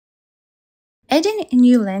Adding a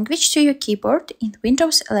new language to your keyboard in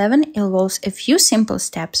Windows 11 involves a few simple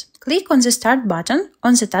steps. Click on the Start button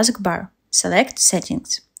on the taskbar. Select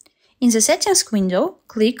Settings. In the Settings window,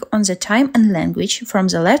 click on the Time and Language from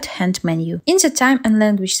the left-hand menu. In the Time and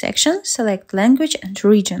Language section, select Language and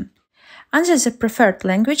Region. Under the Preferred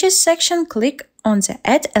Languages section, click on the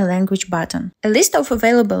Add a Language button. A list of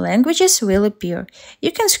available languages will appear.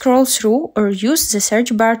 You can scroll through or use the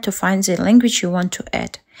search bar to find the language you want to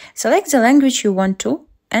add. Select the language you want to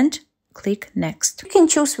and click Next. You can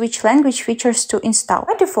choose which language features to install.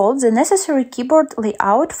 By default, the necessary keyboard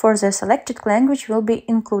layout for the selected language will be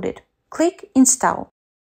included. Click Install.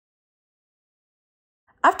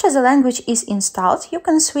 After the language is installed, you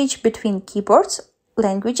can switch between keyboards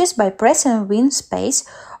languages by pressing Win space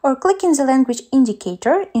or clicking the language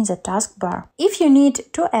indicator in the taskbar. If you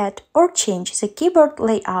need to add or change the keyboard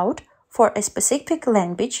layout for a specific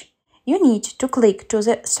language, you need to click to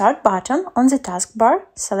the Start button on the taskbar,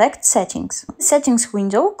 select Settings. In the Settings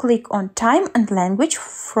window, click on Time and Language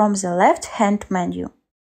from the left-hand menu.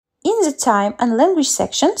 In the Time and Language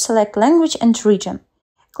section, select Language and Region.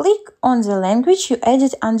 Click on the language you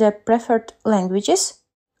added under Preferred Languages.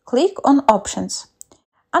 Click on Options.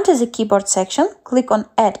 Under the Keyboard section, click on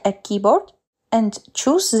Add a Keyboard and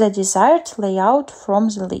choose the desired layout from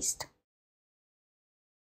the list.